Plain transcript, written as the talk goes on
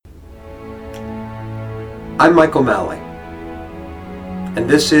I'm Michael Malley, and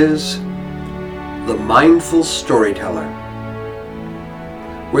this is The Mindful Storyteller,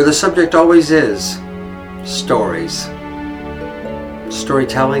 where the subject always is stories.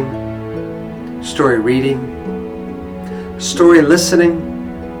 Storytelling, story reading, story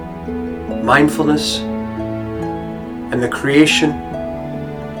listening, mindfulness, and the creation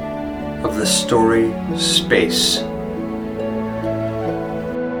of the story space.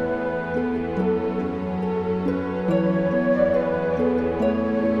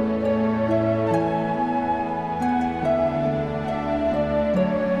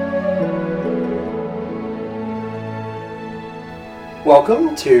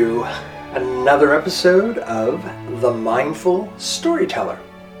 Welcome to another episode of The Mindful Storyteller.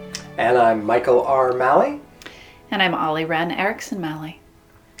 And I'm Michael R. Malley. And I'm Ollie Wren Erickson Malley.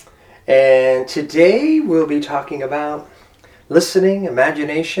 And today we'll be talking about listening,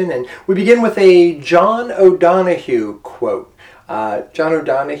 imagination, and we begin with a John O'Donohue quote. John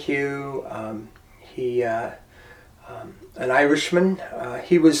O'Donohue, an Irishman.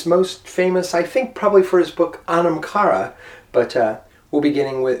 He was most famous, I think, probably for his book Anam Cara, but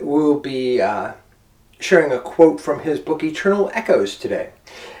we'll be sharing a quote from his book Eternal Echoes today.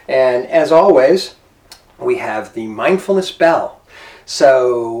 And as always, we have the mindfulness bell.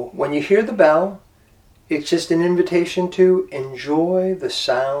 So when you hear the bell, it's just an invitation to enjoy the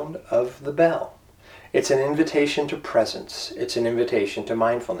sound of the bell. It's an invitation to presence. It's an invitation to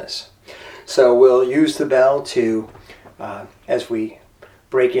mindfulness. So we'll use the bell to, as we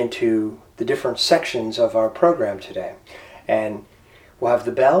break into the different sections of our program today. And we'll have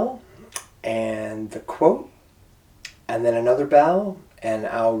the bell and the quote, and then another bell, and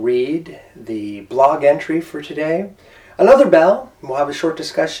I'll read the blog entry for today. Another bell, we'll have a short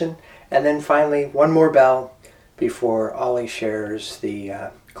discussion, and then finally one more bell before Ollie shares the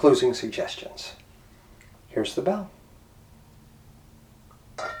closing suggestions. Here's the bell.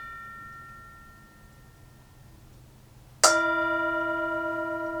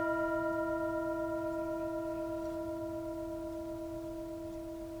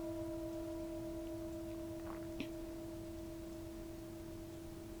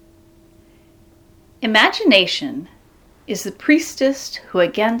 Imagination is the priestess who,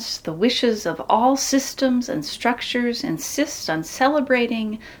 against the wishes of all systems and structures, insists on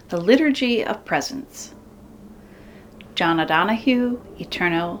celebrating the liturgy of presence. John O'Donohue,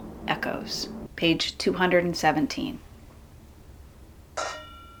 Eternal Echoes, page 217.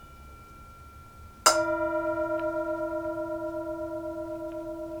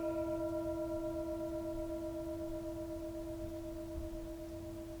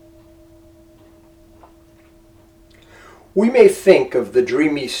 We may think of the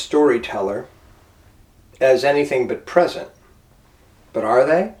dreamy storyteller as anything but present, but are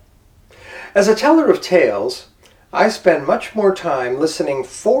they? As a teller of tales, I spend much more time listening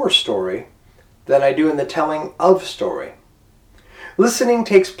for story than I do in the telling of story. Listening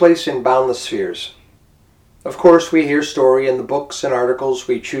takes place in boundless spheres. Of course, we hear story in the books and articles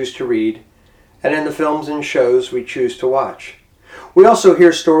we choose to read, and in the films and shows we choose to watch. We also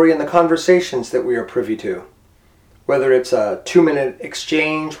hear story in the conversations that we are privy to. Whether it's a 2-minute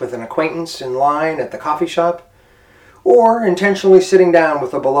exchange with an acquaintance in line at the coffee shop, or intentionally sitting down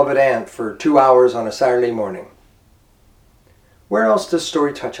with a beloved aunt for 2 hours on a Saturday morning. Where else does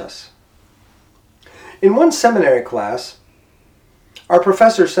story touch us? In one seminary class, our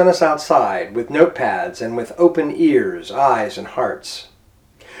professor sent us outside with notepads and with open ears, eyes, and hearts.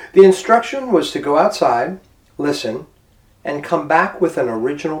 The instruction was to go outside, listen, and come back with an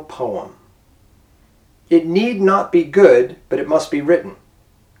original poem. It need not be good, but it must be written.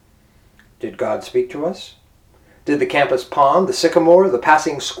 Did God speak to us? Did the campus pond, the sycamore, the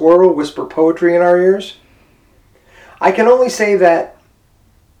passing squirrel whisper poetry in our ears? I can only say that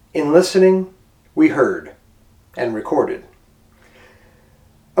in listening, we heard and recorded.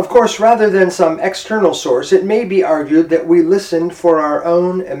 Of course, rather than some external source, it may be argued that we listened for our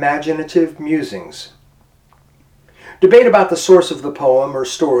own imaginative musings. Debate about the source of the poem or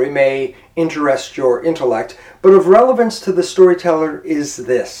story may interest your intellect, but of relevance to the storyteller is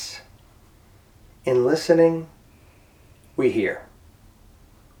this. In listening, we hear.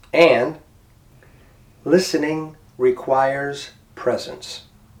 And listening requires presence.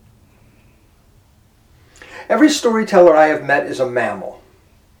 Every storyteller I have met is a mammal,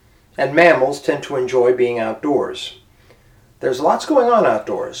 and mammals tend to enjoy being outdoors. There's lots going on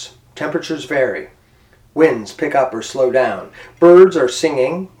outdoors. Temperatures vary. Winds pick up or slow down. Birds are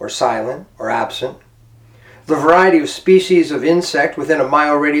singing or silent or absent. The variety of species of insect within a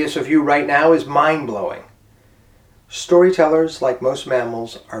mile radius of you right now is mind-blowing. Storytellers, like most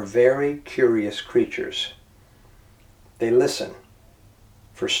mammals, are very curious creatures. They listen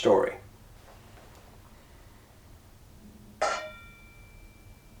for story.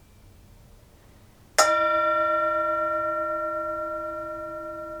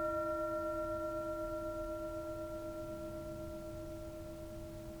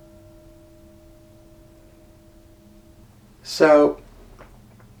 So,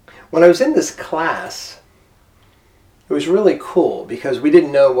 when I was in this class, it was really cool because we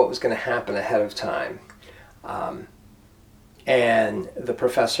didn't know what was going to happen ahead of time. And the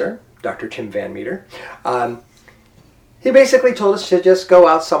professor, Dr. Tim Van Meter, he basically told us to just go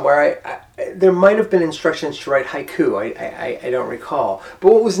out somewhere. There might have been instructions to write haiku. I don't recall.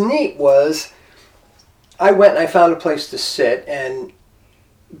 But what was neat was I went and I found a place to sit, and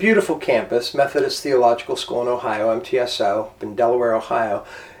beautiful campus, Methodist Theological School in Ohio, MTSO, in Delaware, Ohio.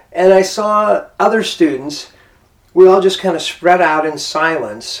 And I saw other students. We all just kind of spread out in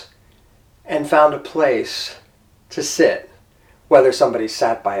silence and found a place to sit. Whether somebody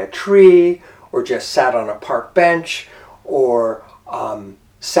sat by a tree or just sat on a park bench or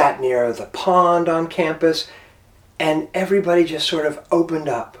sat near the pond on campus. And everybody just sort of opened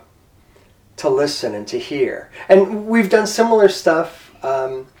up to listen and to hear. And we've done similar stuff.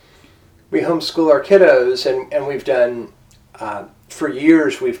 We homeschool our kiddos, and we've done, for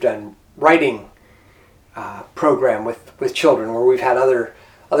years, we've done writing program with children where we've had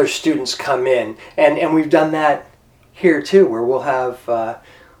other students come in, and we've done that here too, where we'll have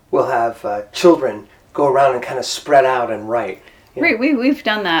children go around and kind of spread out and write. Right, we've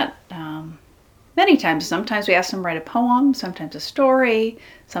done that many times. Sometimes we ask them to write a poem, sometimes a story,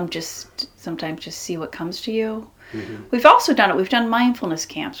 sometimes just see what comes to you. Mm-hmm. We've also done it. We've done mindfulness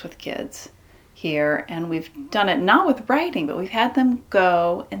camps with kids here, and we've done it not with writing, but we've had them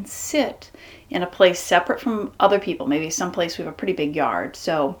go and sit in a place separate from other people. Maybe someplace we have a pretty big yard,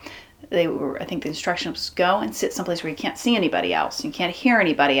 so I think the instruction was go and sit someplace where you can't see anybody else, you can't hear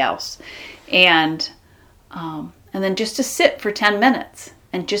anybody else, and then just to sit for 10 minutes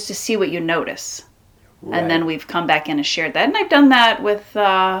and just to see what you notice. Right. And then we've come back in and shared that. And I've done that with,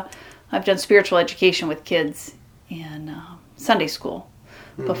 I've done spiritual education with kids in Sunday school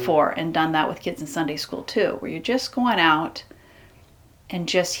before, and done that with kids in Sunday school too, where you're just going out and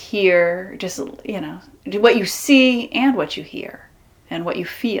just hear, what you see and what you hear and what you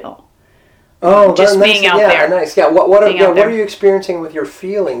feel. Oh, just being out there. Nice. Yeah. What are you experiencing with your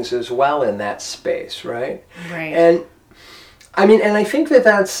feelings as well in that space, right? Right. And I think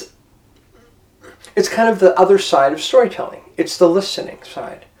it's kind of the other side of storytelling. It's the listening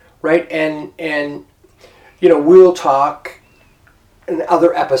side, right? And we'll talk in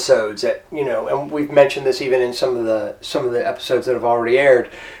other episodes and we've mentioned this even in some of the episodes that have already aired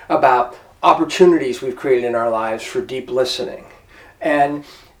about opportunities we've created in our lives for deep listening. And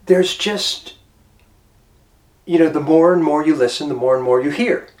there's just, the more and more you listen, the more and more you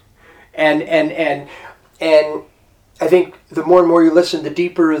hear. And I think the more and more you listen, the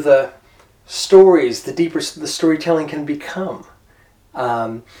deeper the stories, the deeper the storytelling can become.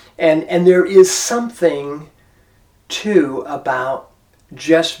 And there is something, too, about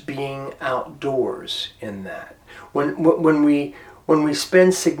just being outdoors in that. When we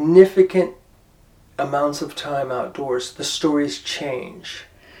spend significant amounts of time outdoors, the stories change.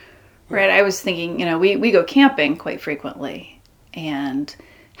 Right, I was thinking, we go camping quite frequently, and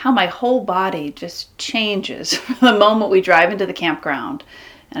how my whole body just changes from the moment we drive into the campground.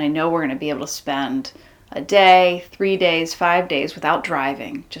 And I know we're going to be able to spend a day, 3 days, 5 days without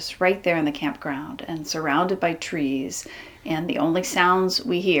driving, just right there in the campground and surrounded by trees. And the only sounds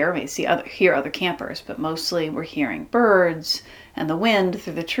we hear, we hear other campers, but mostly we're hearing birds and the wind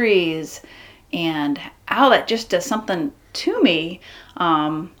through the trees, and how that just does something to me,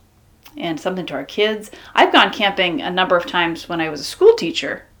 and something to our kids. I've gone camping a number of times when I was a school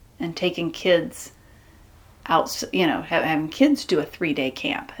teacher and taking kids out, having kids do a 3-day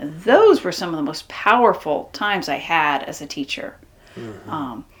camp. And those were some of the most powerful times I had as a teacher.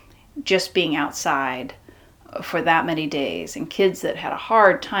 Mm-hmm. Just being outside for that many days, and kids that had a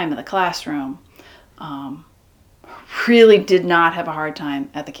hard time in the classroom really did not have a hard time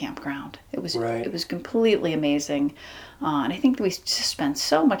at the campground. It was completely amazing. And I think we just spend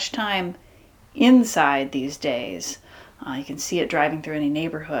so much time inside these days. You can see it driving through any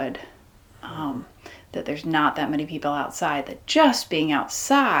neighborhood, that there's not that many people outside, that just being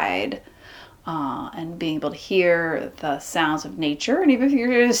outside and being able to hear the sounds of nature, and even if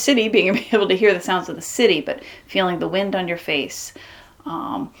you're in a city, being able to hear the sounds of the city, but feeling the wind on your face,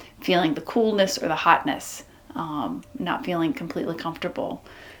 feeling the coolness or the hotness, not feeling completely comfortable.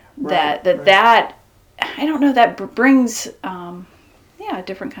 That I don't know, that brings a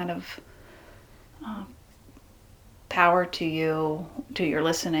different kind of power to you, to your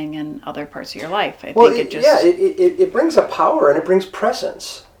listening and other parts of your life. I Well, think it just... yeah, it brings a power and it brings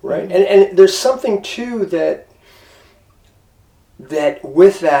presence, right? And there's something too that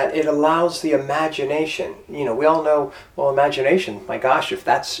with that, it allows the imagination. You know, we all know, well, imagination, my gosh, if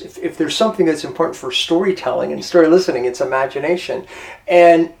there's something that's important for storytelling and story listening, it's imagination.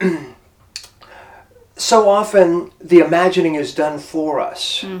 And so often the imagining is done for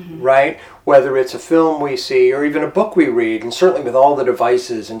us, right? Whether it's a film we see or even a book we read, and certainly with all the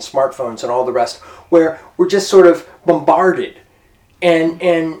devices and smartphones and all the rest, where we're just sort of bombarded.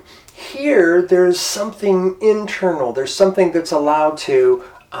 And here there's something internal. There's something that's allowed to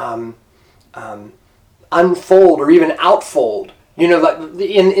unfold or even outfold. You know, like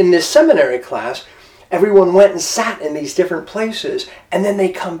in this seminary class, everyone went and sat in these different places, and then they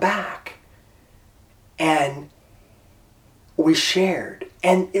come back. And we shared.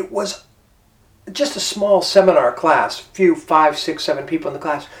 And it was just a small seminar class, few 5, 6, 7 people in the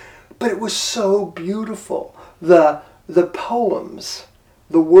class. But it was so beautiful. The poems,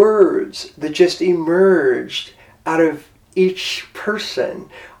 the words that just emerged out of each person.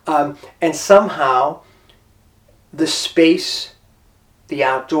 And somehow the space, the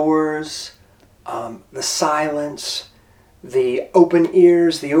outdoors, the silence, the open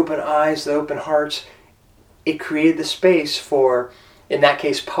ears, the open eyes, the open hearts, it created the space for, in that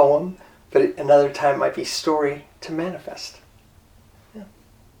case, poem, but another time might be story to manifest. Yeah.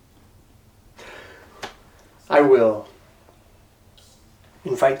 I will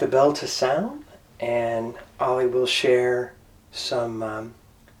invite the bell to sound, and Ollie will share some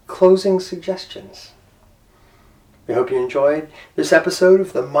closing suggestions. We hope you enjoyed this episode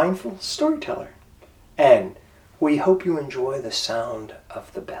of The Mindful Storyteller, and we hope you enjoy the sound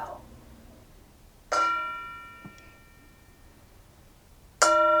of the bell.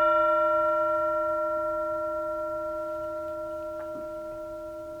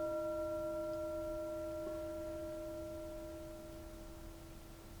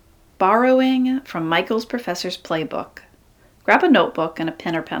 Borrowing from Michael's Professor's Playbook. Grab a notebook and a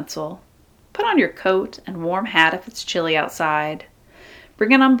pen or pencil. Put on your coat and warm hat if it's chilly outside.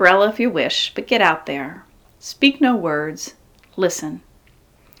 Bring an umbrella if you wish, but get out there. Speak no words. Listen.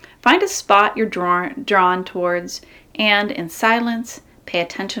 Find a spot you're drawn towards, and in silence, pay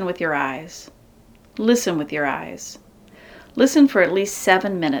attention with your eyes. Listen with your eyes. Listen for at least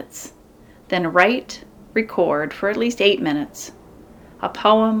 7 minutes. Then record for at least 8 minutes. A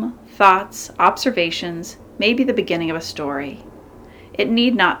poem, thoughts, observations may be the beginning of a story. It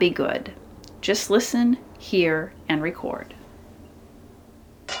need not be good. Just listen, hear, and record.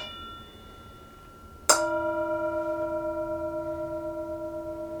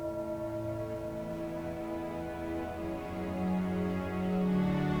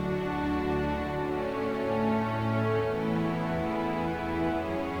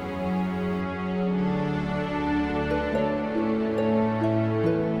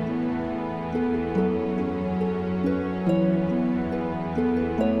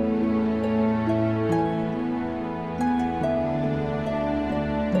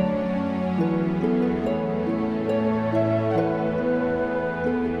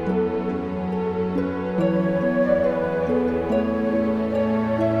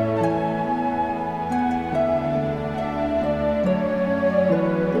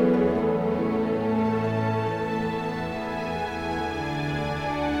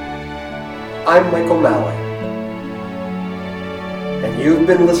 I'm Michael Malley, and you've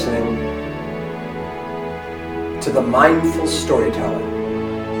been listening to The Mindful Storyteller.